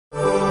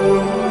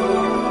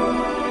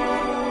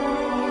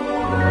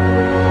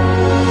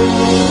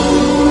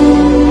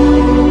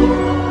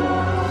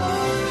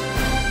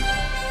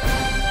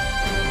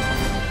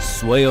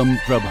Swayam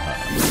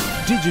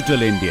Prabha.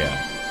 Digital India.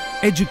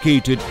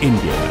 Educated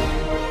India.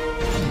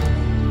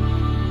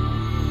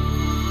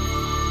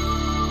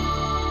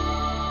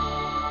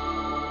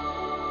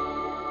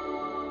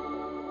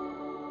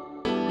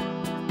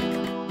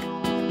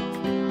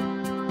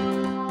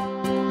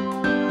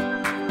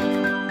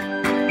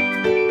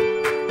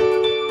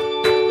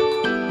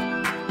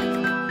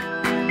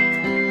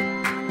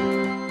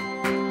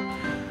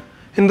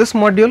 In this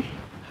module,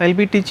 I will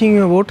be teaching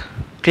you about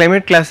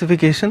climate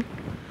classification.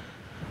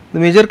 The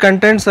major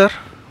contents are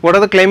what are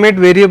the climate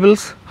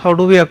variables, how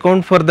do we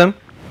account for them,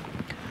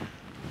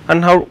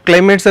 and how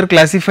climates are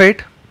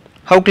classified,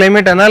 how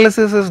climate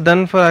analysis is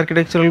done for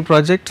architectural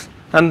projects,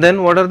 and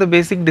then what are the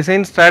basic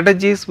design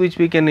strategies which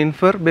we can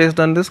infer based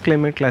on this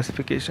climate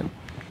classification.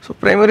 So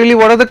primarily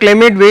what are the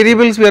climate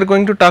variables we are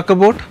going to talk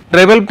about?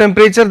 Dry bulb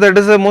temperature, that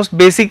is the most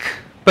basic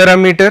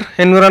parameter,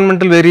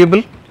 environmental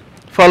variable,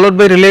 followed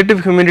by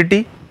relative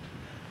humidity.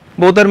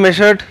 Both are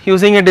measured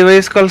using a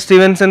device called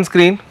Stevenson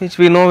screen, which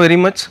we know very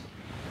much.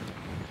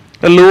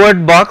 A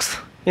lowered box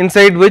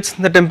inside which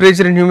the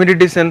temperature and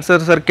humidity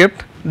sensors are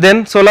kept.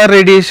 Then solar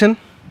radiation,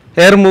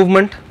 air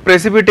movement,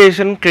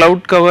 precipitation,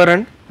 cloud cover,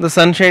 and the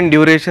sunshine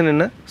duration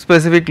in a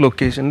specific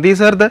location.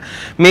 These are the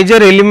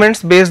major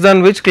elements based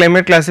on which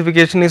climate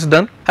classification is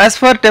done. As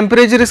far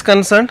temperature is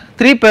concerned,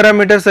 three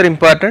parameters are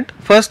important.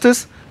 First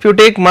is, if you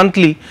take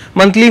monthly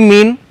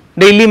mean,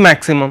 daily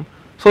maximum.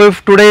 So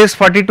if today is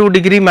 42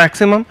 degree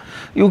maximum,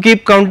 you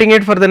keep counting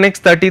it for the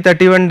next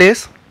 31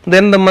 days,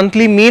 then the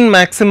monthly mean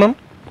maximum,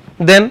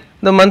 then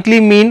the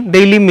monthly mean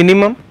daily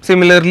minimum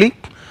similarly,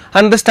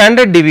 and the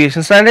standard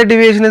deviation. Standard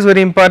deviation is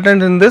very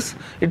important in this,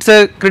 it is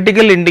a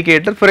critical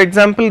indicator. For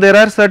example, there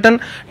are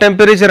certain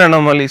temperature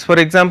anomalies, for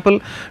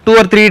example 2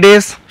 or 3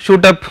 days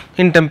shoot up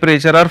in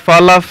temperature or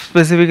fall off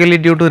specifically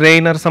due to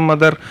rain or some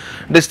other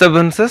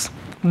disturbances,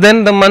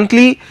 then the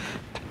monthly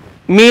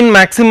mean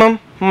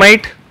maximum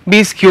might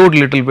be skewed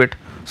little bit.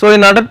 So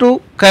in order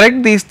to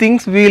correct these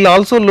things, we will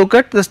also look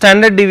at the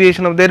standard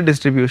deviation of their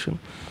distribution.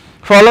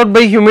 Followed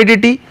by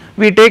humidity,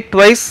 we take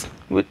twice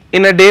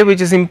in a day, which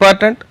is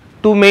important.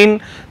 Two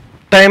main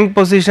time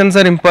positions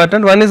are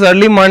important. One is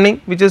early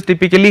morning, which is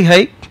typically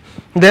high,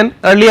 then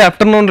early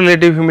afternoon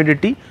relative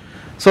humidity,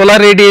 solar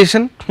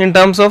radiation in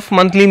terms of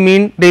monthly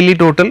mean daily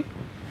total,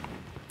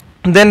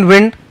 then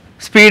wind,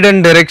 speed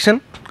and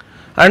direction,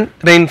 and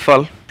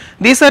rainfall.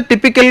 These are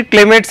typical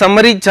climate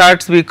summary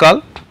charts we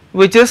call,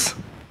 which is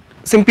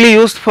simply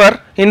used for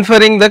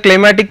inferring the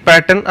climatic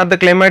pattern or the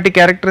climatic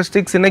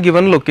characteristics in a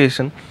given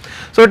location.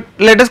 So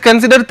let us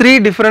consider three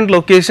different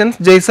locations: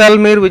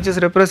 Jaisalmer, which is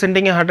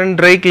representing a hot and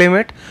dry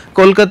climate,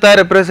 Kolkata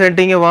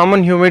representing a warm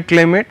and humid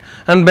climate,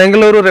 and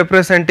Bengaluru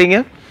representing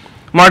a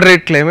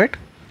moderate climate.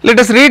 Let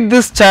us read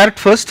this chart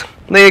first.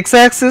 The x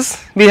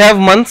axis we have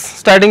months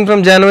starting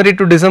from January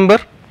to December,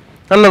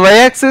 and the y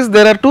axis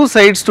there are two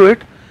sides to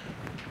it.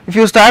 If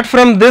you start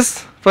from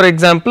this, for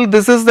example,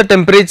 this is the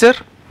temperature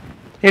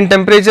in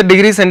temperature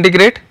degree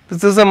centigrade,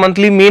 this is the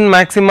monthly mean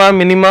maxima,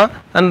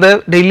 minima, and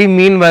the daily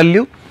mean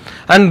value,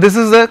 and this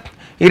is the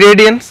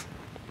irradiance,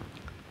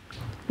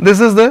 this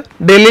is the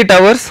daily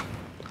towers.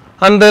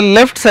 On the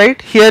left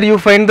side here you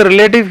find the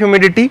relative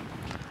humidity,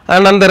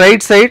 and on the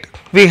right side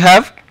we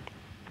have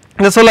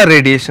the solar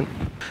radiation.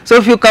 So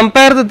if you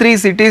compare the three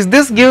cities,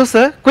 this gives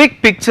a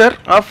quick picture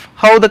of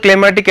how the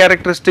climatic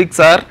characteristics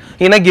are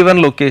in a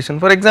given location.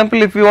 For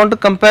example, if you want to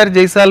compare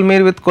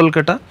Jaisalmer with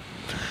Kolkata,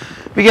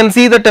 we can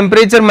see the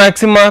temperature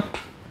maxima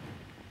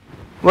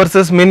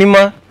versus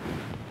minima,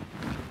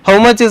 how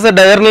much is the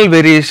diurnal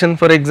variation.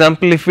 For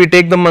example, if we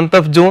take the month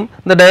of June,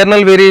 the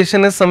diurnal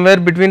variation is somewhere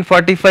between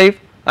 45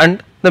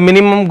 and the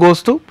minimum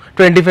goes to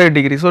 25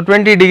 degrees. So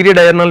 20 degree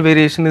diurnal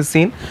variation is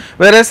seen,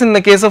 whereas in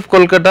the case of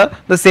Kolkata,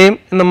 the same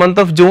in the month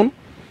of June,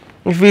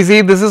 if we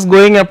see this is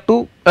going up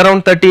to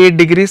around 38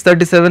 degrees,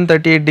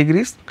 37-38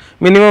 degrees,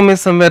 minimum is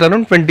somewhere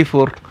around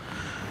 24.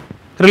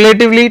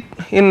 Relatively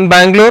in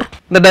Bangalore,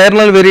 the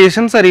diurnal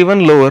variations are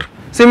even lower.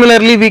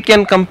 Similarly, we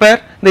can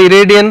compare the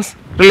irradiance,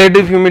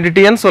 relative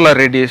humidity, and solar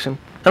radiation.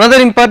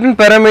 Another important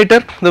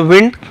parameter, the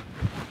wind.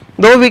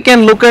 Though we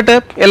can look at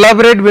a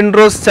elaborate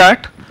windrows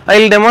chart, I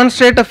will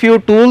demonstrate a few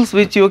tools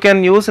which you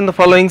can use in the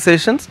following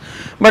sessions,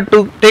 but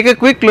to take a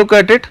quick look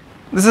at it,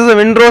 this is a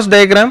windrows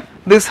diagram.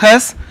 This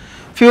has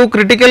few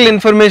critical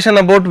information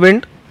about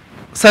wind.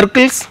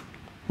 Circles,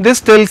 this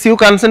tells you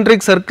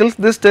concentric circles,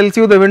 this tells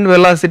you the wind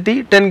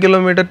velocity 10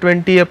 km,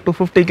 20 up to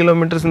 50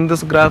 kilometers in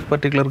this graph,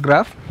 particular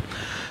graph.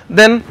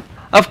 Then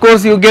of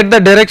course you get the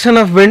direction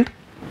of wind,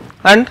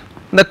 and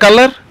the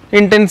color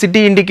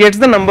intensity indicates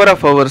the number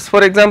of hours.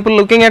 For example,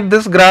 looking at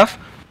this graph,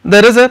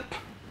 there is a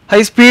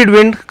high speed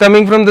wind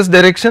coming from this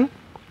direction,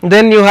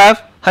 then you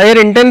have higher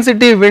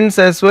intensity winds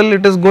as well,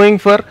 it is going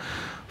for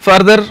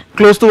further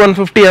close to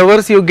 150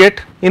 hours you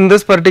get in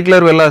this particular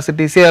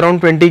velocity, say around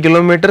 20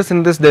 kilometers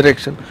in this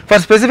direction. For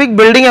specific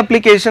building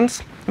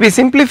applications, we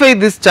simplify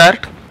this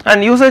chart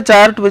and use a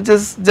chart which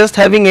is just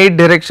having 8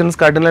 directions,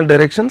 cardinal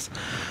directions,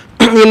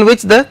 in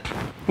which the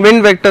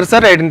wind vectors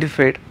are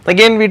identified.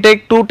 Again we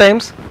take 2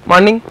 times,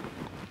 morning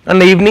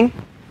and evening,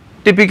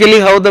 typically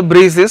how the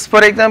breeze is.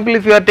 For example,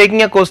 if you are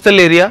taking a coastal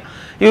area,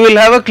 you will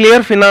have a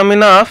clear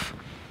phenomena of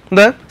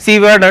the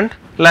seaward and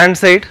land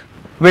side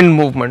wind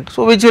movement.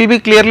 So, which will be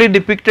clearly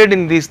depicted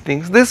in these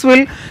things. This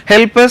will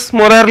help us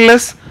more or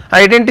less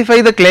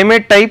identify the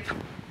climate type,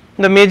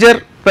 the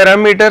major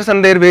parameters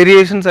and their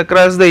variations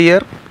across the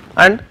year,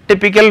 and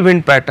typical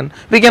wind pattern.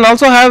 We can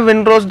also have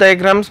windrows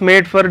diagrams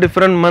made for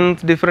different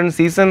months, different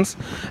seasons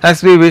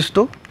as we wish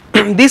to.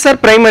 These are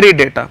primary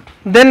data.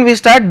 Then we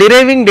start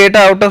deriving data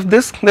out of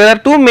this. There are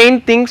two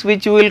main things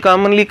which you will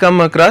commonly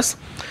come across.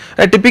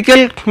 A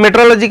typical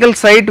meteorological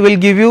site will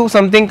give you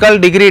something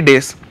called degree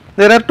days.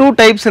 There are two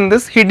types in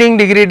this: heating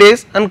degree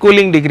days and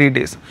cooling degree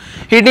days.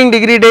 Heating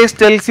degree days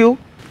tells you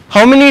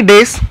how many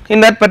days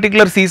in that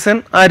particular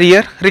season or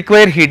year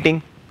require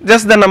heating.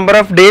 Just the number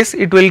of days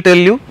it will tell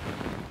you.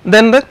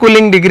 Then the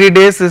cooling degree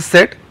days is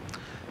set.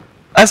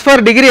 As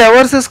far degree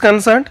hours is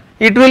concerned,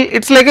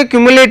 it's like a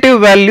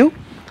cumulative value.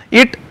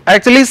 It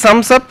actually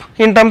sums up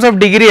in terms of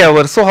degree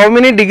hours. So, how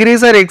many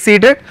degrees are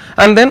exceeded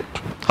and then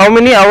how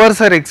many hours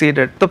are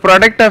exceeded. The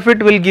product of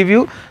it will give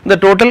you the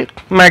total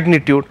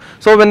magnitude.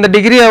 So, when the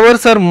degree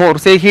hours are more,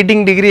 say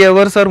heating degree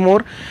hours are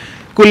more,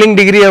 cooling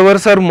degree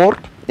hours are more,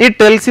 it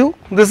tells you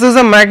this is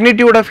a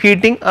magnitude of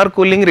heating or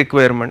cooling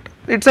requirement.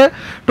 It is a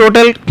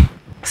total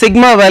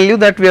sigma value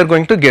that we are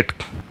going to get.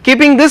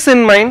 Keeping this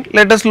in mind,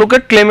 let us look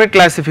at climate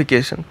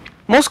classification.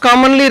 Most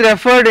commonly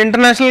referred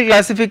international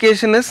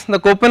classification is the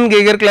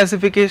Köppen-Geiger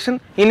classification.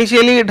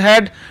 Initially it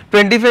had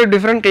 25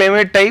 different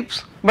climate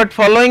types, but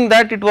following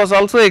that it was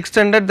also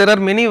extended. There are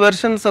many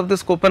versions of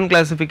this Köppen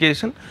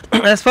classification.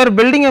 As far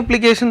building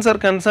applications are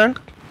concerned,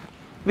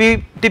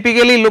 we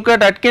typically look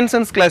at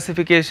Atkinson's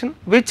classification,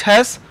 which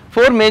has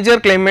 4 major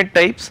climate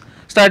types,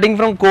 starting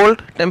from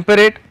cold,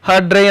 temperate,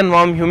 hot, dry and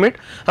warm, humid.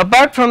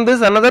 Apart from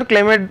this, another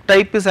climate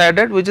type is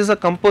added, which is a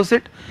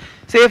composite.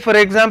 Say for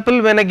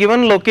example, when a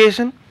given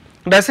location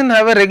does not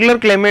have a regular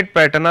climate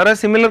pattern or a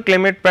similar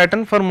climate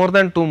pattern for more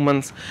than 2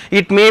 months.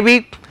 It may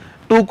be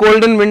too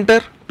cold in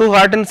winter, too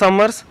hot in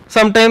summers,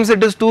 sometimes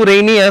it is too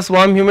rainy as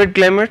warm humid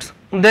climates,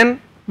 then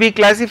we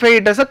classify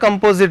it as a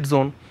composite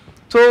zone.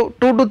 So,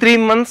 2 to 3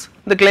 months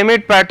the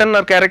climate pattern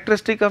or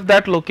characteristic of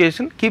that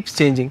location keeps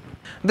changing.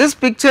 This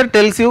picture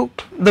tells you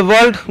the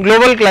world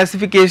global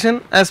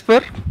classification as per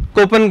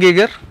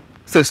Köppen-Geiger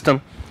system.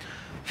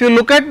 If you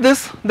look at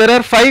this, there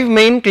are 5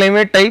 main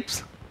climate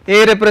types.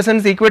 A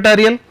represents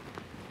equatorial,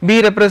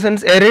 B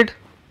represents arid,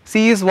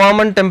 C is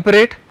warm and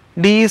temperate,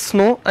 D is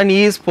snow and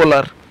E is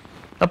polar.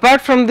 Apart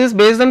from this,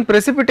 based on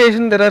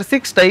precipitation, there are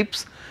 6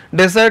 types: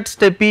 desert,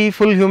 steppe,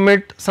 full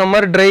humid,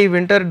 summer dry,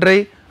 winter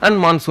dry and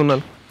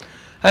monsoonal.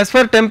 As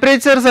far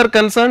temperatures are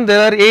concerned,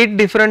 there are 8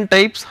 different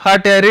types: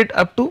 hot, arid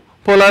up to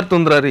polar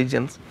tundra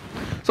regions.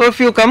 So, if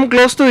you come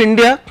close to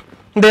India,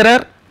 there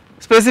are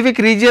specific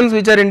regions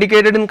which are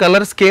indicated in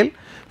color scale.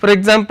 For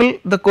example,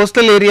 the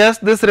coastal areas,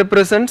 this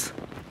represents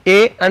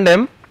A and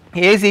M.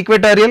 A is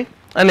equatorial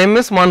and M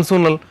is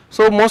monsoonal.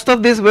 So, most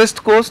of this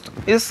west coast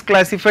is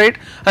classified,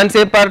 and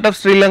say part of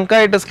Sri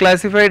Lanka, it is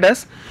classified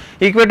as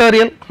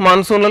equatorial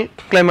monsoonal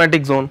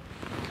climatic zone.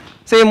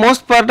 Say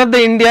most part of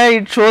the India,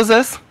 it shows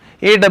as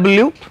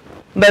AW,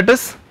 that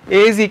is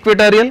A is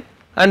equatorial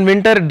and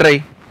winter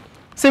dry.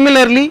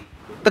 Similarly,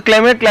 the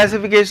climate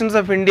classifications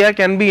of India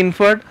can be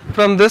inferred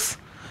from this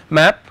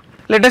map.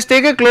 Let us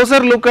take a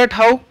closer look at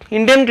how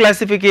Indian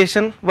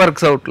classification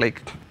works out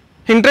like.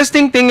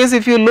 Interesting thing is,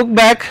 if you look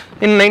back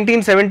in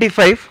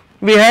 1975,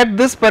 we had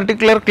this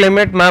particular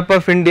climate map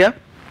of India.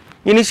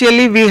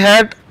 Initially we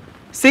had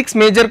 6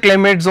 major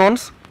climate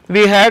zones.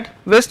 We had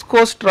west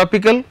coast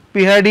tropical,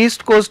 we had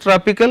east coast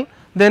tropical,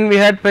 then we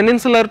had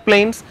peninsular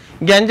plains,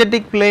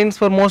 Gangetic plains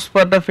for most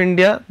part of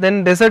India,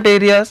 then desert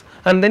areas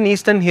and then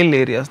eastern hill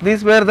areas.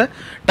 These were the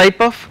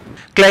type of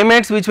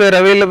climates which were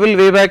available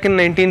way back in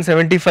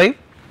 1975.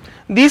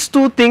 These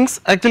two things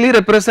actually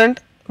represent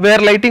where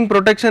lighting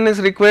protection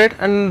is required,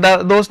 and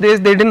those days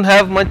they did not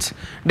have much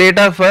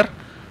data for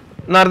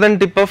northern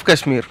tip of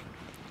Kashmir.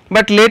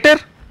 But later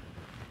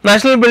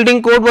National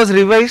Building Code was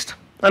revised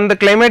and the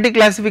climatic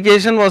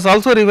classification was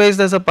also revised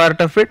as a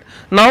part of it.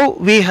 Now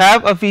we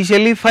have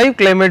officially 5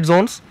 climate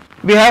zones.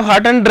 We have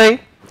hot and dry,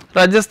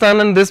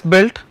 Rajasthan and this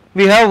belt.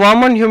 We have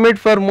warm and humid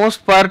for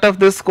most part of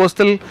this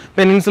coastal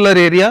peninsular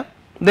area.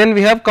 Then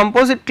we have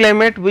composite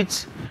climate,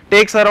 which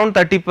takes around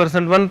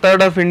 30%,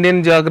 1/3 of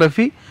Indian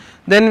geography.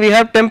 Then we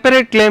have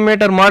temperate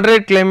climate or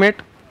moderate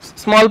climate,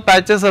 small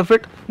patches of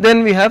it.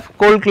 Then we have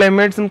cold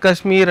climates in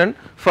Kashmir and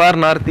far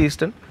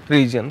northeastern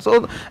region.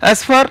 So,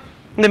 as far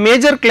the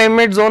major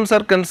climate zones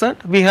are concerned,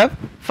 we have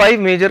 5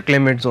 major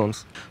climate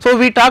zones. So,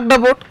 we talked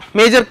about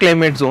major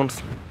climate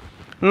zones.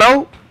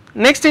 Now,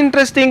 next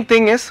interesting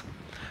thing is,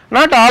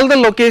 not all the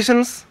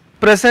locations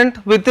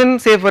present within,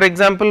 say for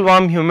example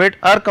warm humid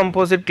or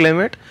composite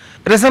climate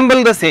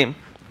resemble the same.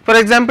 For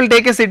example,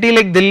 take a city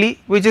like Delhi,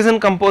 which is in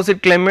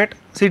composite climate,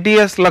 city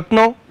as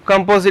Lucknow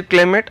composite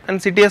climate,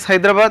 and city as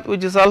Hyderabad,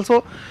 which is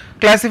also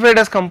classified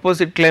as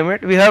composite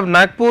climate. We have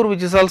Nagpur,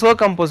 which is also a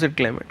composite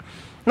climate.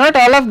 Not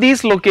all of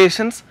these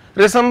locations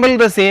resemble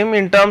the same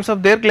in terms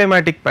of their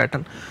climatic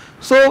pattern.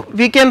 So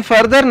we can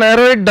further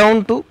narrow it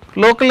down to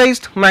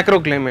localized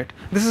macroclimate.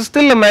 This is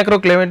still a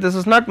macroclimate, this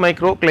is not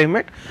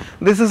microclimate,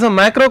 this is a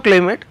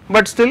macroclimate,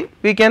 but still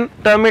we can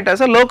term it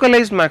as a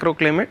localized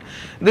macroclimate.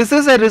 This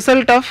is a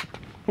result of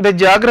the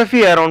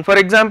geography around. For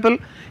example,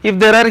 if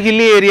there are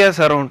hilly areas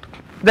around,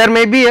 there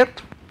may be a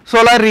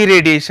solar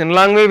re-radiation,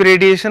 long wave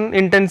radiation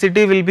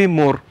intensity will be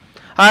more,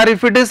 or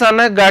if it is on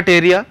a ghat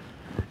area,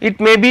 it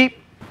may be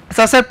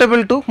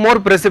susceptible to more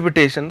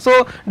precipitation.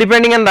 So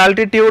depending on the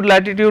altitude,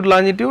 latitude,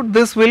 longitude,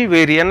 this will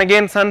vary, and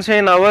again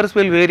sunshine hours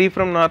will vary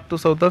from north to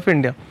south of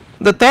India.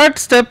 The third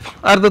step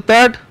or the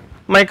third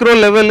micro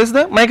level is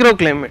the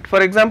microclimate.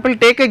 For example,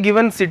 take a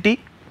given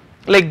city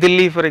like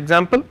Delhi for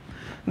example,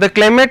 the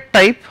climate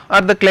type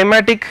or the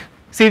climatic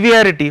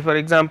severity for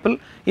example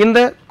in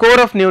the core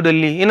of New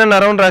Delhi in and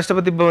around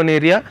Rashtrapati Bhavan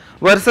area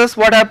versus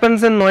what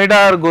happens in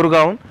Noida or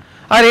Gurgaon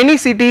or any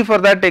city for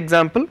that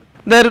example,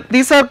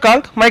 these are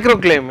called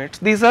microclimates.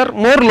 These are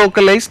more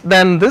localized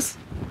than this,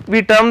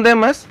 we term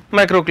them as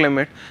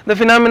macroclimate. The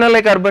phenomena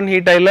like urban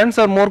heat islands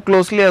are more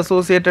closely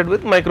associated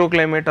with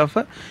microclimate of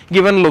a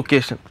given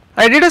location.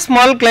 I did a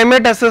small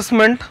climate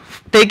assessment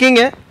taking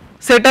a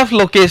set of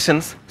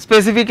locations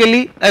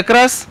specifically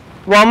across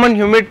warm and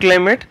humid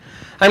climate.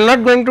 I am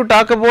not going to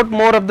talk about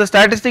more of the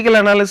statistical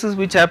analysis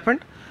which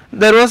happened.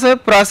 There was a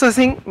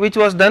processing which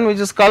was done which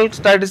is called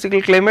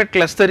statistical climate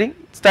clustering,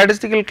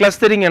 statistical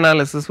clustering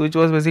analysis which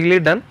was basically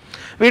done.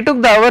 We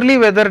took the hourly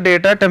weather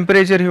data,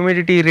 temperature,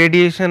 humidity,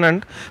 radiation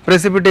and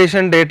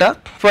precipitation data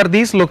for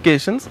these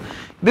locations.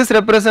 This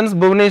represents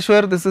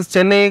Bhubaneswar, this is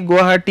Chennai,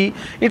 Guwahati.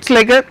 It is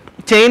like a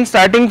chain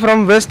starting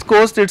from west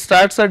coast, it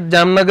starts at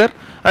Jamnagar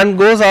and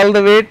goes all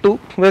the way to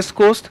west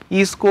coast,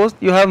 east coast.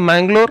 You have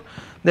Mangalore,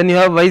 then you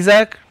have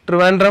Vizag,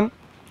 Trivandrum,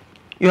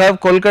 you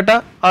have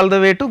Kolkata all the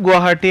way to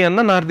Guwahati and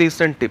the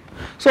northeastern tip.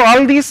 So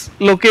all these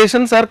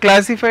locations are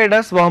classified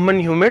as warm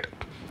and humid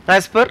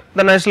as per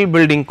the National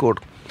Building Code.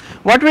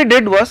 What we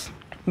did was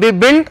we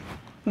built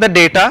the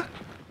data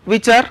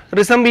which are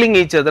resembling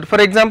each other.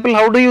 For example,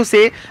 how do you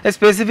say a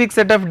specific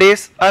set of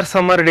days are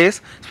summer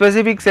days,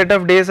 specific set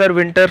of days are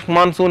winter,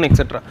 monsoon,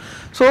 etc.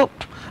 So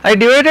I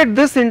divided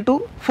this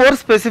into 4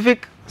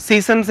 specific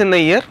seasons in a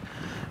year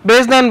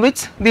based on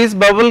which these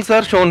bubbles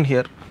are shown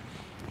here.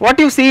 What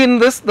you see in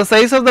this, the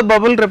size of the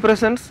bubble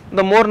represents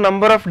the more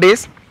number of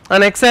days.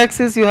 On x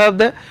axis you have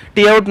the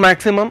T out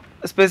maximum,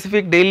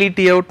 specific daily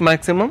T out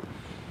maximum.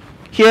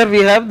 Here we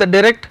have the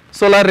direct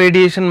solar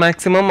radiation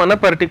maximum on a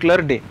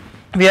particular day.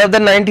 We have the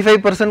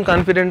 95%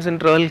 confidence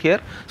interval here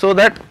so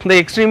that the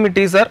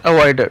extremities are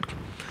avoided.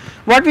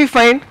 What we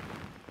find,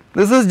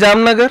 this is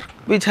Jamnagar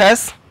which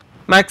has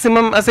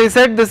maximum, as I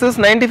said this is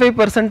 95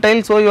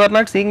 percentile, so you are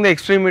not seeing the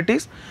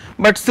extremities,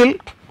 but still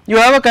you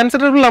have a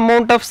considerable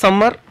amount of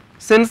summer.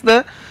 Since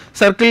the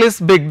circle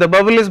is big, the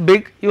bubble is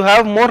big, you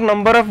have more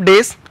number of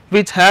days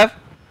which have,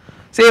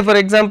 say for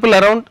example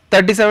around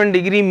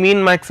 37°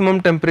 mean maximum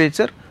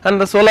temperature,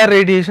 and the solar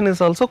radiation is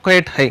also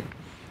quite high.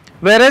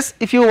 Whereas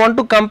if you want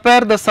to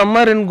compare the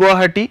summer in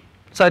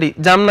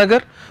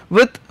Jamnagar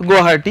with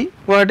Guwahati,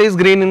 Guwahati is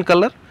green in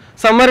color,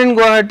 summer in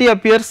Guwahati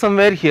appears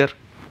somewhere here.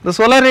 The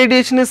solar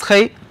radiation is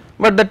high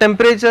but the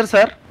temperatures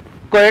are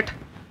quite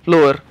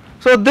lower.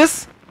 So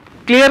this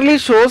clearly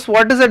shows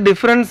what is the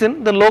difference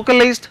in the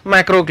localized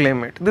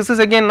macroclimate. This is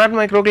again not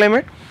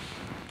microclimate.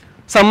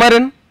 Summer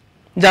in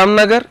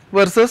Jamnagar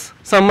versus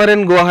summer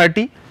in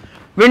Guwahati.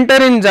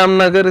 Winter in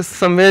Jamnagar is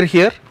somewhere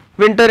here,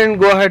 winter in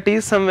Guwahati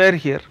is somewhere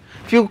here.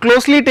 If you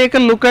closely take a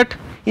look at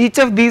each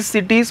of these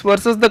cities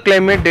versus the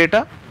climate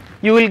data,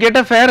 you will get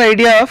a fair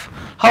idea of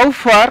how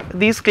far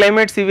these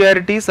climate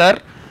severities are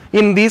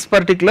in these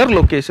particular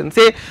locations.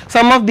 Say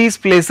some of these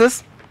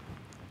places,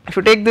 if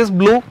you take this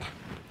blue,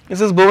 this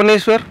is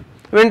Bhubaneswar.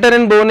 Winter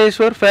in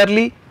Bhubaneswar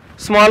fairly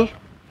small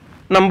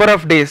number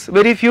of days,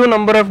 very few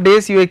number of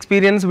days you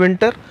experience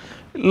winter,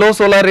 low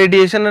solar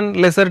radiation and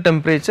lesser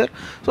temperature.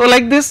 So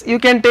like this you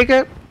can take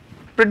a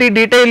pretty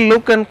detailed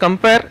look and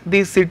compare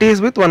these cities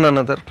with one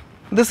another.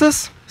 This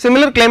is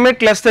similar climate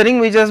clustering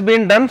which has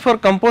been done for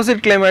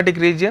composite climatic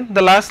region.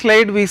 The last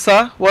slide we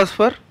saw was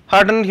for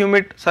warm and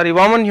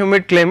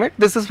humid climate.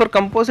 This is for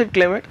composite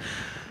climate.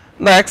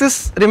 The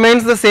axis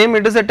remains the same,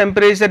 it is a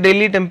temperature,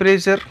 daily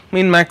temperature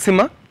mean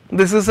maxima.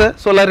 This is a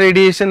solar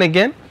radiation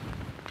again,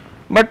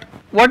 but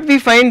what we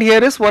find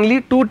here is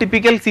only 2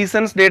 typical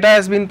seasons data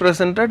has been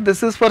presented.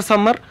 This is for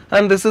summer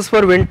and this is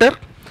for winter.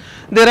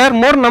 There are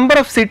more number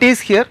of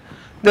cities here,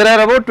 there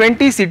are about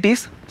 20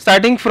 cities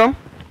starting from,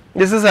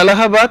 this is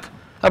Allahabad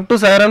up to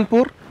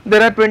Saharanpur.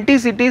 There are 20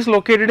 cities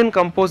located in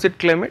composite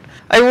climate.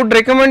 I would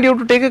recommend you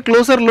to take a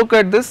closer look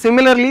at this.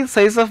 Similarly,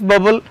 size of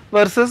bubble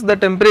versus the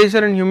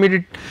temperature and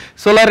humidity,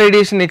 solar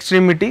radiation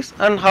extremities,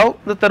 and how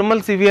the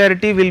thermal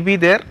severity will be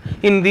there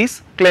in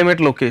these climate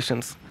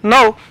locations.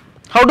 Now,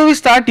 how do we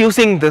start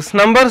using this?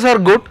 Numbers are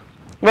good,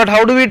 but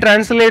how do we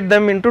translate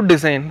them into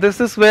design? This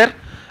is where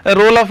a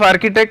role of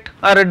architect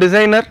or a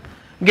designer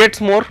gets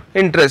more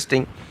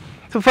interesting.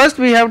 So first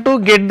we have to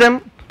get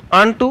them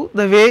onto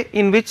the way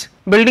in which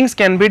buildings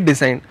can be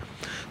designed.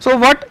 So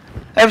what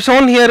I have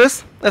shown here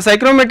is a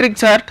psychrometric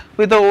chart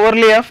with the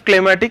overlay of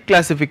climatic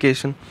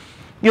classification.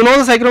 You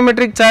know the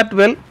psychrometric chart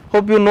well,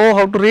 hope you know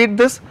how to read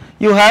this.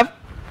 You have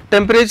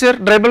temperature,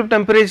 dry bulb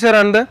temperature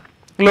on the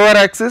lower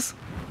axis,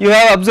 you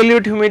have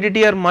absolute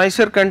humidity or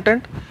moisture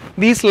content,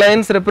 these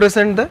lines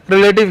represent the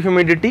relative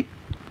humidity.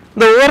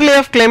 The overlay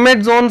of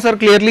climate zones are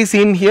clearly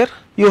seen here.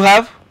 You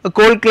have a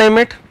cold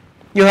climate,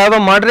 you have a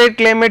moderate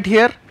climate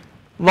here,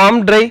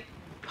 warm dry,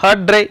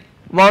 hot dry,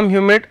 warm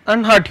humid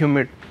and hot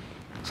humid.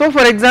 So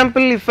for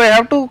example, if I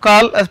have to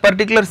call a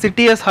particular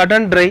city as hot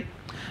and dry,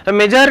 a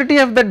majority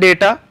of the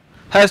data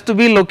has to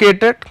be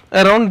located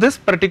around this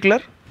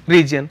particular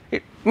region.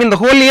 The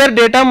whole year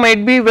data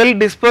might be well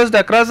dispersed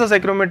across the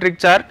psychrometric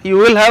chart. You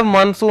will have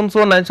monsoon,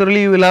 so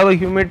naturally you will have a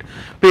humid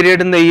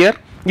period in the year.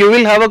 You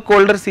will have a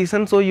colder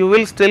season, so you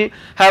will still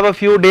have a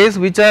few days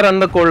which are on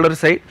the colder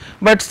side,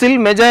 but still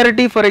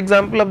majority, for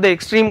example, of the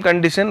extreme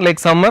condition like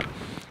summer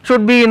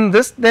should be in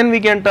this, then we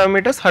can term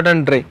it as hot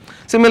and dry.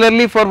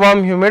 Similarly for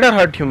warm humid or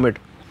hot humid.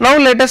 Now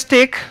let us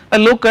take a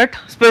look at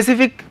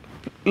specific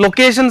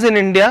locations in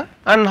India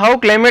and how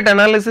climate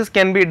analysis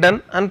can be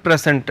done and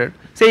presented.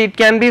 Say it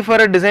can be for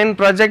a design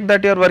project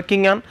that you are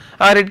working on,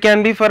 or it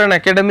can be for an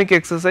academic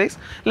exercise.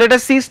 Let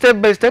us see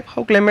step by step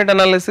how climate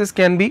analysis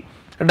can be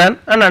done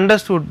and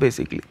understood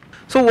basically.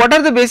 So what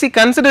are the basic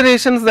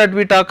considerations that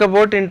we talk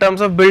about in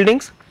terms of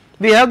buildings?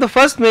 We have the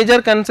first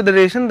major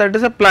consideration, that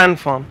is a plan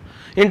form.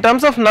 In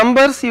terms of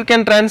numbers, you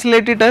can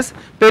translate it as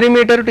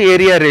perimeter to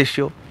area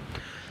ratio.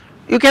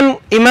 You can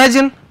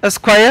imagine a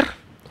square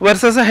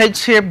versus a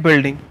H-shaped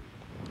building.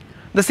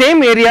 The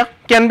same area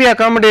can be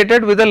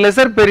accommodated with a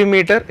lesser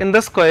perimeter in the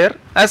square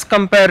as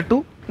compared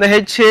to the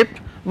H-shaped,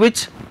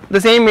 which the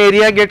same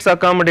area gets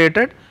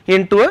accommodated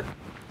into a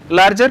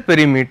larger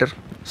perimeter.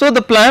 So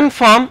the plan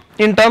form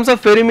in terms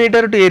of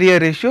perimeter to area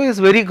ratio is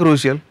very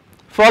crucial.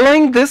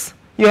 Following this,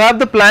 you have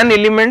the plan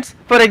elements.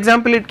 For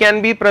example, it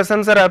can be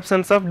presence or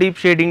absence of deep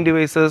shading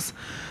devices,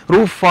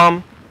 roof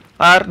form,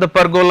 or the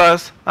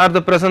pergolas, or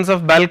the presence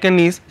of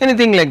balconies,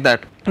 anything like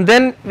that.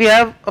 Then we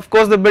have of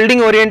course the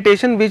building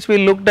orientation, which we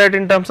looked at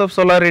in terms of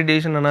solar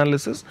radiation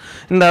analysis.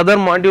 In the other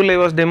module I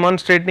was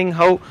demonstrating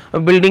how a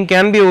building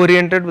can be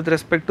oriented with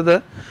respect to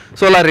the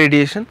solar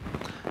radiation.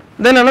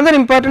 Then another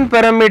important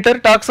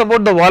parameter talks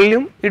about the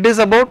volume. It is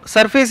about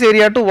surface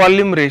area to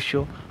volume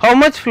ratio. How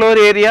much floor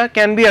area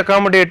can be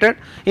accommodated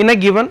in a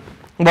given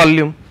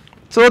volume.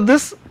 So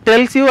this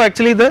tells you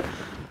actually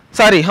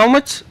how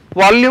much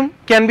volume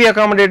can be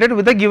accommodated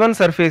with a given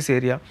surface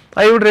area.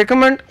 I would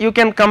recommend you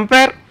can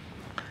compare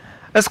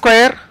a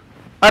square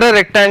or a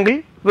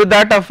rectangle with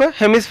that of a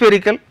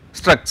hemispherical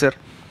structure.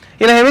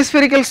 In a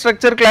hemispherical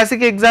structure,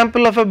 classic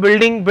example of a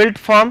building built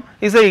form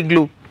is a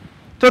igloo.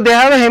 So they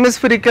have a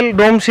hemispherical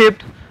dome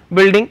shaped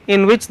building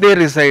in which they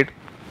reside.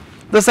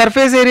 The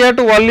surface area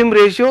to volume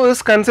ratio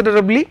is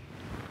considerably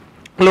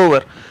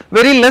lower,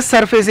 very less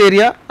surface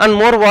area and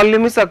more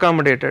volume is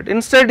accommodated.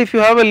 Instead, if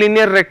you have a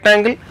linear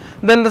rectangle,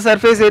 then the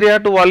surface area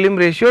to volume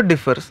ratio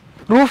differs.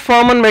 Roof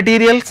form and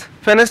materials,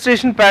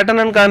 fenestration pattern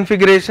and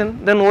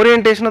configuration, then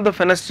orientation of the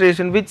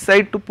fenestration, which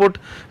side to put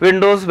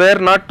windows, where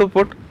not to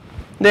put,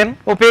 then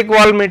opaque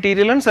wall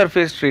material and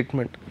surface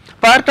treatment.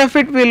 Part of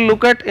it we will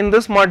look at in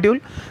this module.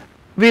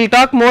 We will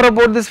talk more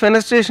about this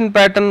fenestration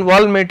pattern,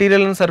 wall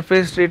material and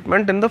surface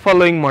treatment in the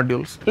following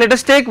modules. Let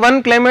us take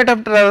one climate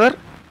after another.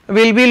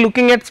 We will be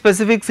looking at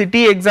specific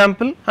city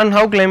example and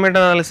how climate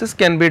analysis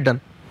can be done.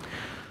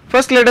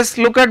 First let us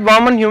look at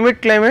warm and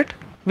humid climate.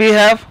 We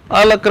have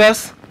all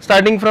across,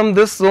 starting from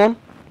this zone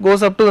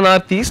goes up to the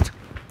northeast.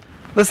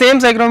 The same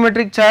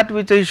psychrometric chart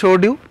which I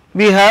showed you,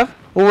 we have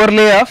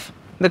overlay of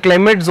the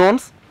climate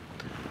zones.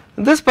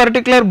 This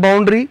particular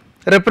boundary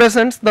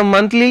represents the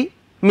monthly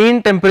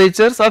mean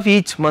temperatures of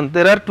each month.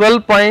 There are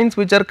 12 points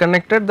which are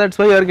connected, that is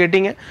why you are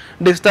getting a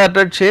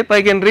distorted shape.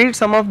 I can read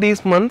some of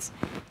these months.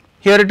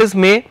 Here it is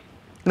May,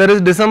 there is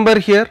December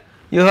here,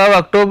 you have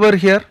October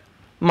here,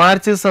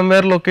 March is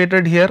somewhere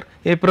located here,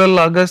 April,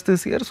 August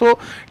is here. So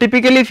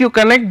typically if you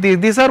connect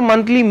these are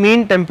monthly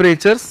mean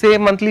temperatures. Say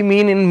monthly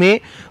mean in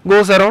May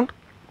goes around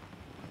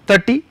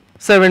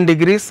 37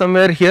 degrees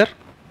somewhere here,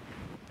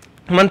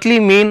 monthly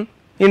mean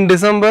in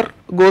December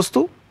goes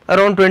to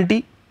around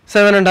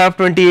 27.5,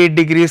 28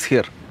 degrees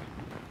here.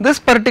 This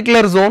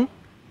particular zone,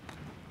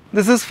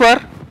 this is for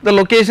the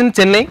location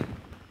Chennai,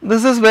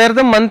 this is where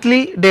the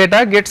monthly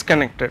data gets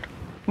connected.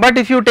 But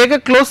if you take a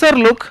closer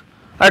look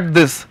at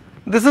this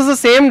is the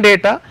same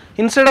data.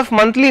 Instead of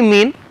monthly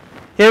mean,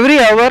 every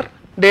hour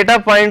data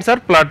points are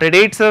plotted,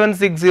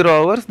 8760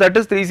 hours, that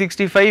is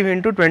 365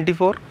 into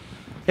 24.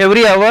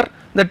 Every hour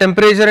the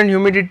temperature and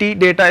humidity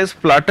data is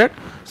plotted.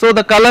 So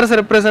the colors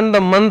represent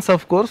the months,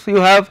 of course. You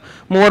have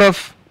more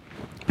of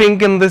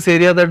pink in this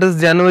area, that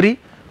is January,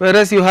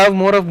 whereas you have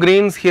more of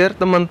greens here,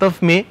 the month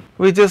of May,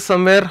 which is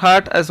somewhere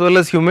hot as well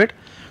as humid.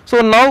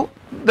 So now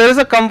there is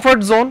a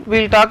comfort zone.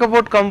 We will talk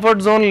about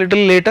comfort zone little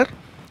later,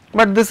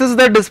 but this is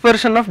the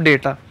dispersion of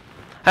data.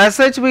 As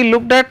such, we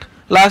looked at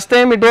last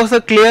time, it was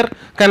a clear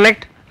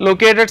connect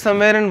located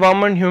somewhere in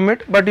warm and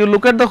humid, but you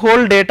look at the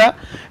whole data,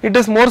 it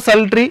is more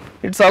sultry,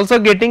 it is also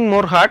getting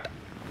more hot.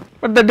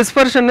 but the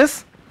dispersion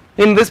is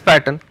in this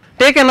pattern.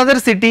 Take another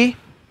city,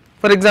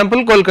 for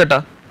example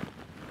Kolkata.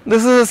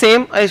 This is the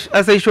same as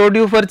I showed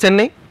you for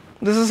Chennai.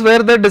 This is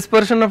where the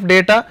dispersion of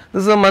data,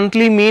 this is a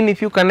monthly mean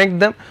if you connect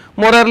them,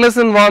 more or less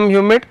in warm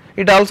humid.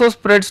 It also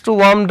spreads to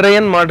warm, dry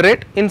and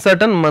moderate in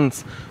certain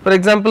months. For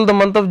example, the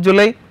month of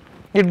July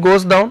it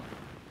goes down.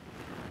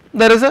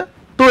 There is a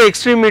two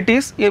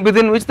extremities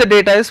within which the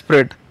data is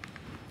spread.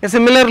 A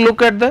similar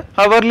look at the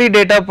hourly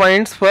data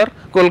points for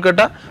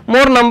Kolkata.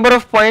 More number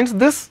of points,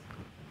 this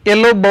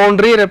yellow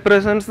boundary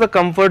represents the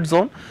comfort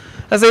zone.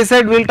 As I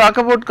said, we will talk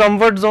about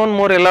comfort zone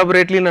more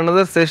elaborately in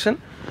another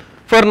session.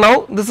 For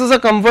now, this is a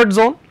comfort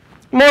zone.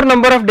 More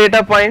number of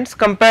data points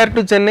compared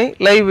to Chennai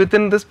lie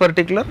within this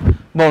particular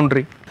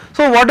boundary.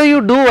 So what do you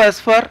do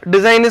as far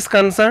design is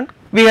concerned?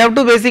 We have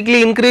to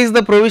basically increase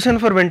the provision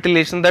for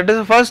ventilation. That is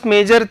the first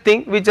major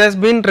thing which has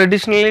been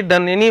traditionally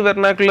done. Any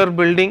vernacular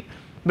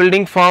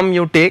building form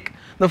you take,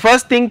 the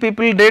first thing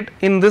people did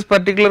in this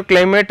particular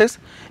climate is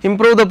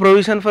improve the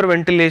provision for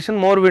ventilation,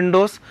 more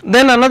windows.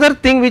 Then another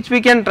thing which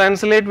we can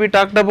translate, we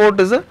talked about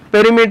is a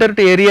perimeter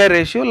to area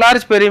ratio,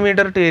 large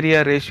perimeter to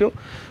area ratio,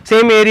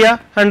 same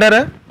area under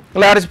a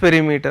large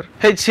perimeter.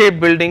 H-shaped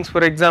buildings,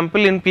 for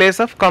example, in place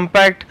of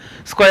compact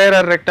square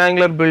or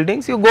rectangular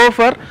buildings, you go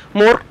for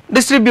more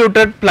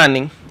distributed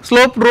planning.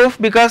 Sloped roof,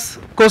 because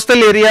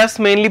coastal areas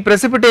mainly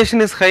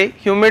precipitation is high,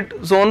 humid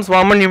zones,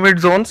 warm and humid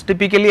zones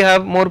typically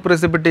have more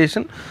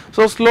precipitation.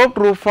 So sloped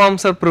roof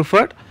forms are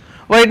preferred.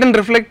 White and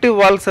reflective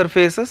wall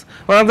surfaces.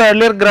 One of the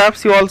earlier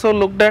graphs you also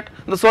looked at,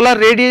 the solar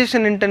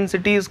radiation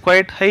intensity is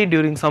quite high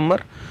during summer.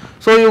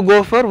 So you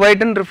go for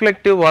white and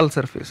reflective wall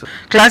surfaces.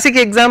 Classic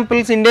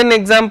examples, Indian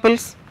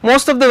examples,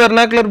 most of the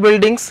vernacular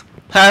buildings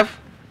have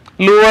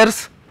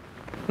louvers,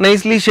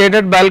 nicely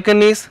shaded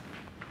balconies,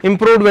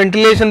 improved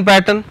ventilation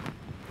pattern,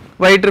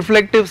 white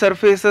reflective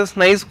surfaces,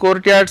 nice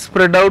courtyards,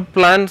 spread out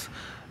plans.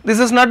 This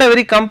is not a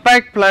very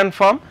compact plan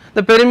form.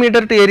 The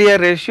perimeter to area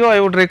ratio, I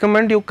would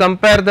recommend you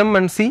compare them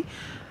and see.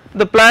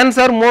 The plans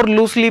are more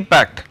loosely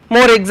packed.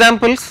 More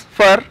examples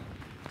for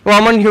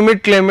warm and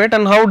humid climate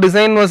and how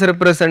design was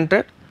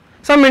represented.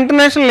 Some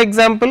international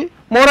example,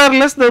 more or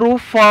less the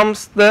roof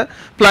forms, the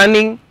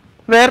planning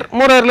were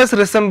more or less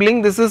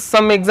resembling. This is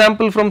some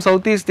example from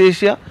Southeast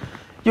Asia.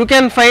 You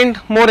can find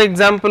more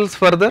examples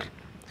further.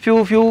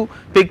 Few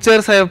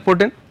pictures I have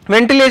put in.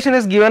 Ventilation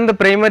is given the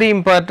primary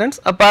importance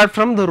apart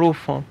from the roof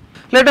form.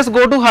 Let us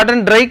go to hot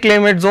and dry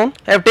climate zone.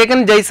 I have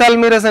taken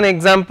Jaisalmer as an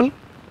example.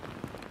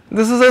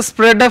 This is a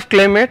spread of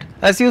climate.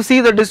 As you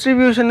see, the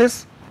distribution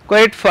is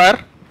quite far.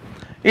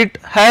 It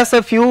has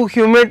a few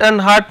humid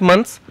and hot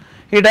months.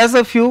 It has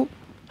a few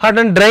hot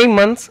and dry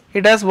months.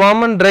 It has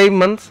warm and dry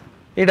months.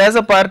 It has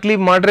a partly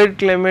moderate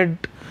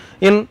climate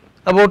in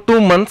about 2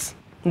 months,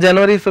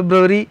 January,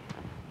 February.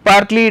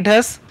 Partly it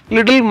has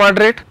little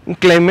moderate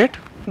climate.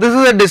 This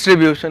is a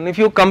distribution. If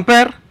you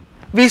compare,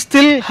 we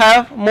still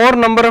have more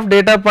number of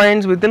data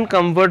points within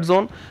comfort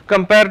zone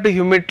compared to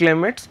humid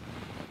climates,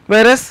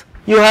 whereas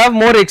you have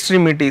more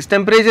extremities.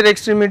 Temperature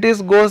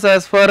extremities goes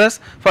as far as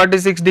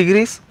 46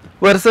 degrees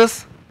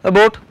versus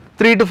about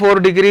 3 to 4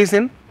 degrees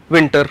in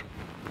winter.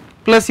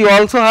 Plus you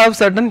also have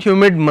certain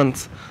humid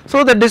months.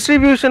 So the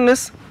distribution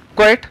is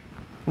quite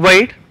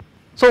wide.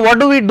 So what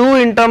do we do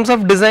in terms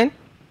of design?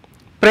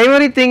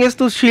 Primary thing is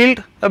to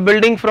shield a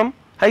building from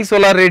high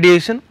solar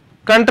radiation.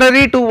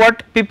 Contrary to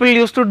what people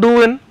used to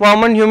do in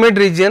warm and humid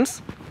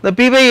regions, the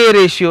P by A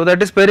ratio,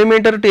 that is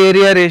perimeter to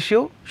area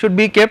ratio, should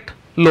be kept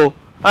low,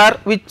 or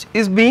it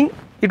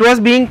was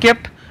being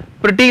kept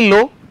pretty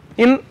low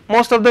in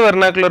most of the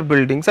vernacular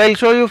buildings. I will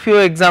show you few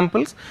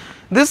examples.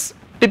 This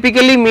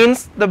typically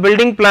means the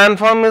building plan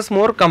form is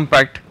more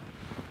compact.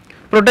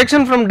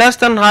 Protection from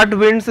dust and hot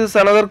winds is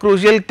another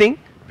crucial thing,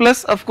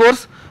 plus of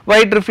course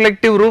white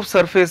reflective roof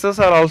surfaces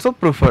are also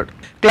preferred.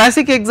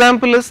 Classic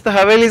example is the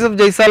Havelis of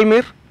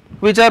Jaisalmer,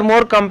 which are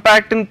more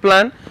compact in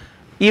plan.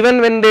 Even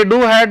when they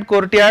do had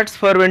courtyards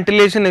for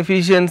ventilation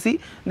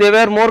efficiency, they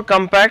were more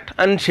compact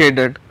and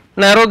shaded.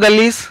 Narrow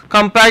gullies,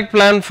 compact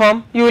plan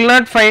form, you will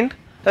not find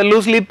a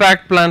loosely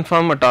packed plan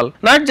form at all.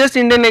 Not just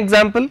Indian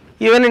example,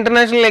 even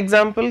international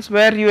examples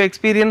where you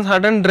experience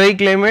hot and dry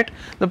climate,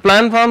 the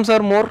plan forms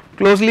are more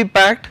closely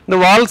packed, the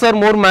walls are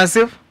more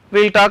massive.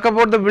 We will talk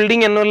about the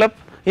building envelope.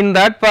 In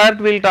that part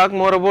we will talk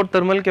more about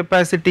thermal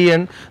capacity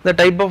and the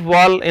type of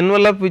wall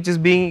envelope which is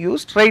being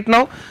used. Right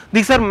now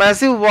these are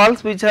massive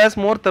walls which has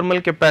more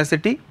thermal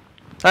capacity,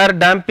 or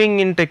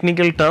damping in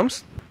technical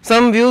terms.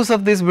 Some views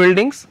of these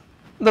buildings,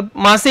 the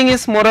massing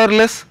is more or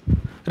less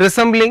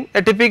resembling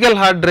a typical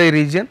hot dry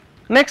region.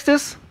 Next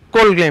is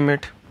cold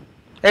climate.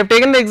 I have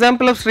taken the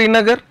example of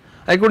Srinagar.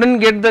 I could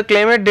not get the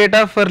climate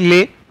data for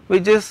Leh,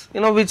 which is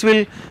which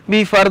will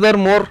be further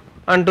more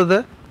onto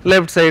the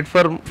left side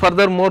for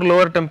further more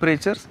lower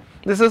temperatures.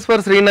 This is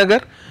for Srinagar.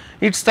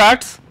 It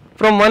starts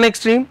from one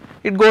extreme,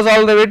 it goes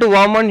all the way to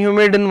warm and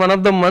humid in one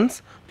of the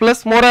months,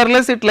 plus more or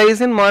less it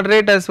lies in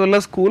moderate as well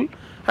as cool,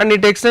 and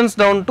it extends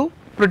down to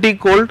pretty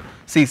cold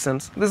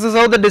seasons. This is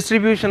how the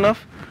distribution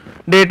of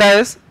data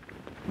is.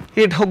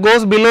 It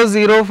goes below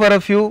 0 for a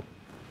few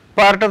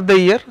part of the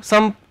year,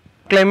 some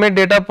climate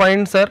data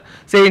points are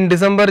say in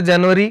December,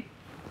 January,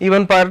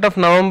 even part of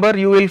November,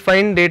 you will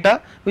find data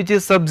which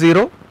is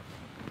sub-zero.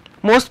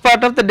 Most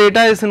part of the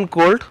data is in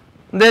cold.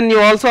 Then you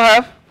also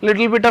have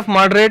little bit of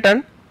moderate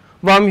and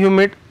warm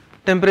humid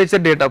temperature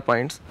data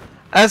points.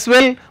 As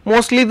well,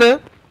 mostly the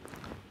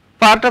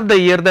part of the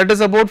year, that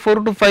is about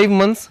 4 to 5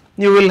 months,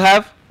 you will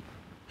have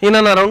in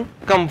and around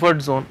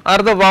comfort zone or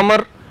the warmer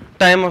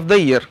time of the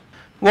year.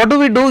 What do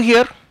we do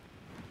here?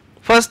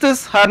 First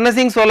is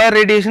harnessing solar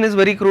radiation is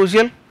very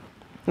crucial.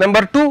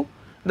 Number 2,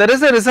 there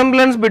is a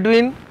resemblance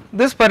between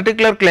this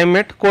particular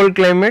climate, cold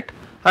climate,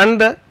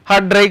 and the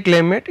hot dry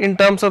climate in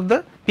terms of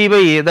the P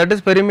by A, that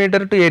is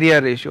perimeter to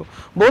area ratio.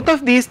 Both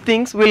of these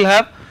things will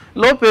have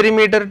low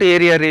perimeter to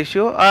area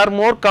ratio or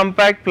more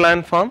compact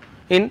plan form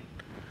in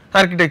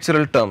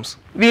architectural terms.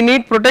 We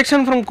need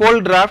protection from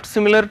cold draft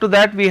similar to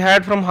that we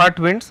had from hot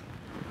winds.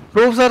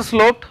 Roofs are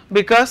sloped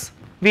because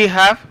we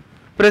have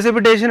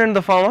precipitation in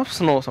the form of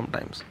snow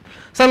sometimes.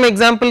 Some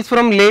examples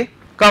from Leh,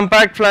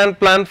 compact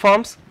plan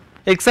forms,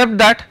 except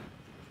that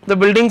the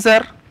buildings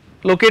are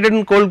located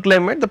in cold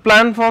climate, the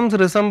plan forms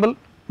resemble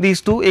these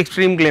two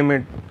extreme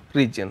climate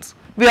regions.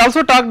 We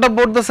also talked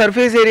about the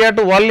surface area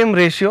to volume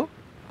ratio.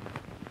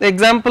 The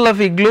example of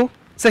igloo,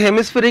 it's a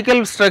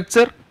hemispherical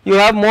structure, you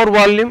have more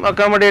volume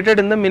accommodated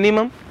in the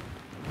minimum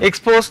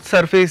exposed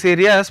surface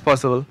area as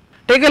possible.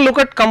 Take a look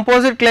at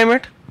composite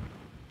climate.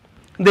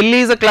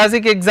 Delhi is a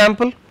classic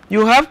example.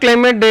 You have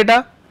climate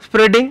data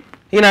spreading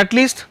in at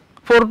least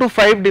 4 to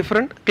 5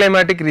 different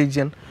climatic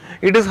regions.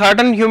 It is hot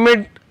and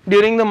humid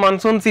during the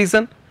monsoon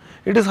season,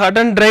 it is hot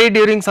and dry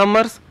during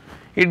summers,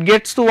 it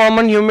gets to warm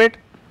and humid,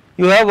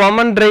 you have warm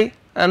and dry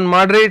and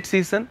moderate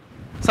season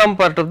some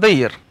part of the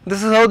year.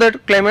 This is how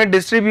that climate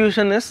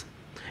distribution is.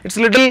 It is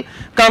little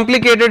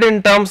complicated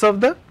in terms of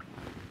the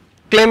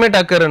climate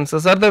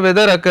occurrences or the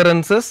weather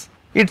occurrences.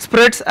 It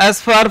spreads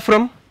as far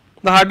from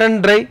the hot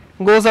and dry,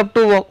 goes up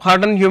to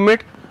hot and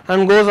humid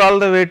and goes all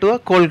the way to a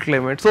cold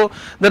climate. So,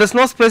 there is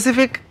no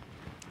specific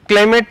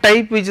climate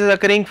type which is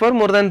occurring for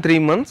more than 3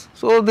 months.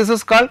 So, this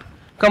is called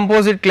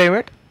composite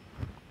climate.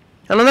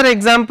 Another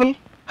example,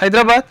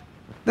 Hyderabad,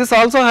 this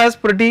also has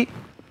pretty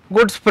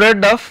good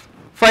spread of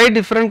 5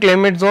 different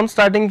climate zones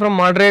starting from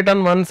moderate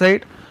on one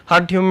side,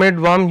 hot humid,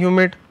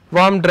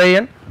 warm dry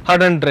and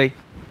hot and dry.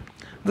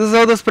 This is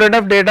how the spread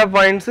of data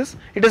points is.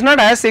 It is not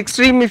as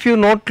extreme if you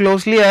note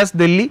closely as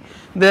Delhi.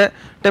 The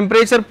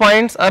temperature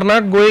points are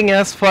not going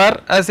as far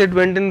as it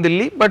went in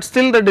Delhi, but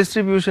still the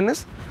distribution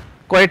is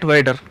quite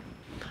wider.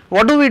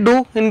 What do we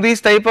do in these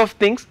type of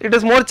things? It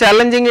is more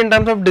challenging in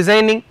terms of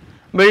designing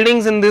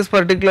buildings in these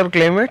particular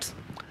climates.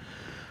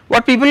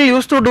 What people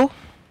used to do,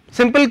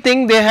 simple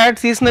thing, they had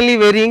seasonally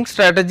varying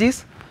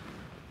strategies.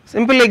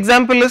 Simple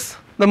example is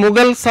the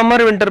Mughal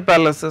summer winter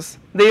palaces.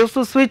 They used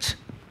to switch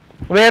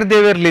where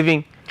they were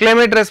living,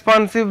 climate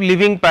responsive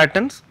living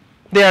patterns.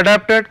 They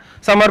adapted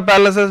summer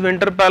palaces,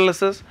 winter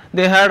palaces,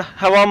 they had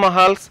Hawa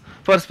Mahals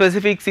for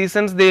specific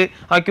seasons, they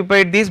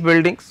occupied these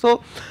buildings.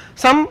 So,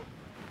 some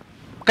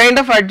kind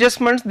of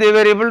adjustments they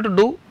were able to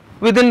do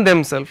within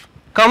themselves.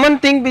 Common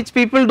thing which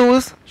people do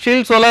is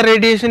shield solar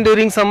radiation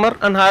during summer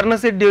and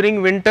harness it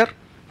during winter.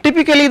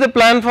 Typically the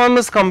plan form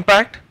is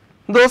compact,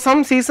 though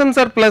some seasons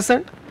are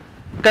pleasant,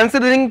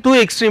 considering two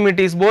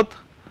extremities, both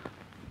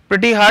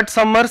pretty hot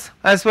summers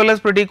as well as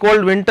pretty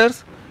cold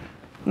winters.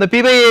 The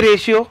P by A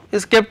ratio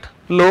is kept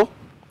low,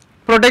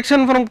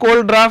 protection from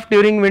cold draft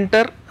during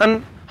winter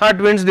and hot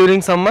winds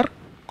during summer,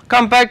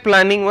 compact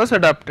planning was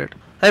adopted.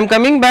 I am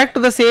coming back to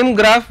the same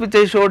graph which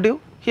I showed you.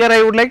 Here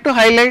I would like to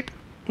highlight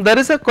there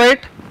is a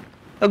quite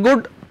a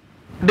good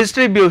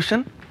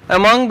distribution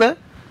among the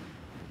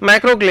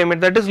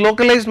macroclimate, that is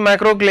localized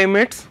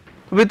macroclimates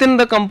within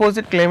the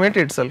composite climate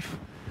itself.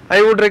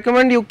 I would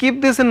recommend you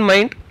keep this in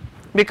mind,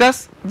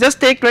 because just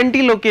take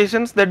 20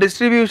 locations, the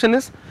distribution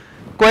is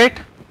quite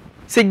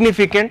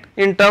significant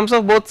in terms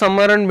of both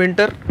summer and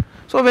winter.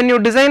 So, when you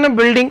design a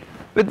building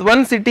with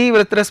one city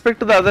with respect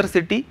to the other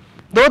city,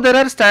 though there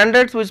are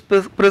standards which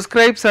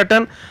prescribe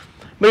certain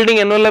building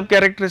envelope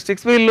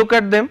characteristics, we will look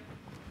at them,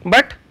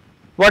 but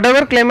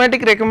whatever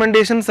climatic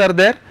recommendations are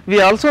there,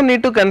 we also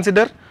need to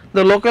consider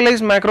the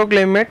localized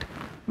macroclimate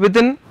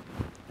within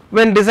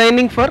when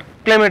designing for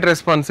climate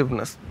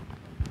responsiveness.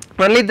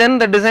 Only then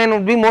the design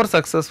would be more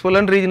successful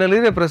and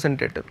regionally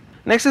representative.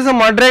 Next is a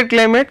moderate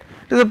climate.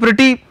 It is a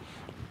pretty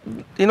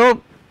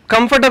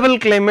comfortable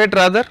climate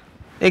rather.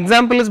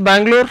 Example is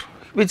Bangalore,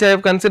 which I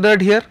have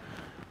considered here.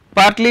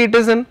 Partly it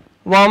is in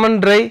warm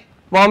and dry,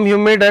 warm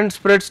humid and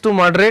spreads to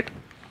moderate.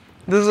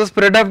 This is a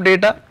spread of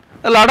data.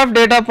 A lot of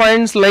data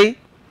points lie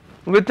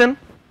within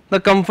the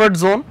comfort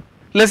zone.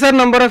 Lesser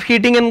number of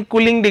heating and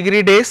cooling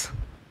degree days.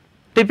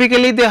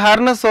 Typically they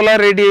harness solar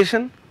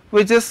radiation,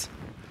 which is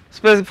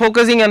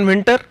focusing on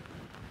winter.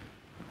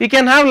 We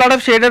can have lot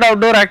of shaded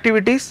outdoor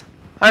activities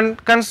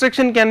and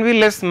construction can be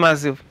less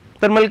massive.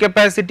 Thermal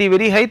capacity,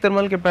 very high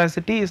thermal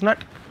capacity is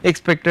not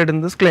expected in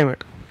this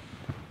climate.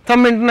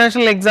 Some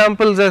international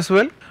examples as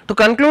well. To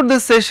conclude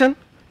this session,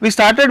 we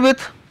started with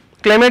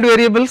climate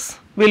variables.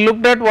 We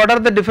looked at what are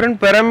the different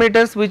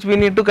parameters which we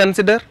need to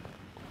consider.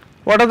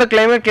 What are the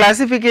climate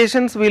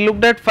classifications? We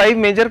looked at 5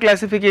 major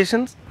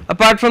classifications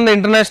apart from the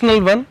international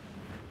one.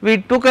 We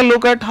took a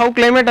look at how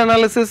climate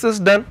analysis is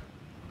done.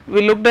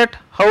 We looked at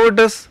how it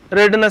is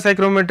read in a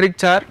psychrometric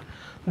chart.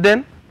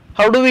 Then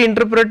how do we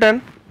interpret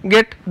and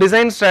get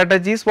design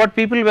strategies, what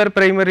people were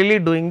primarily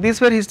doing.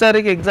 These were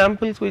historic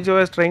examples which I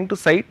was trying to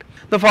cite.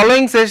 The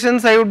following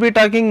sessions I would be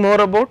talking more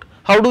about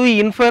how do we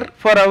infer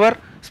for our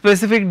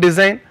specific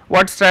design,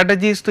 what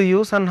strategies to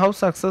use and how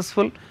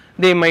successful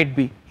they might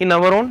be in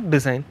our own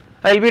design.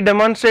 I will be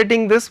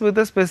demonstrating this with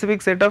a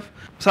specific set of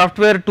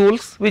software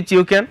tools which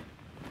you can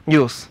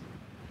use.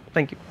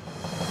 Thank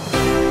you.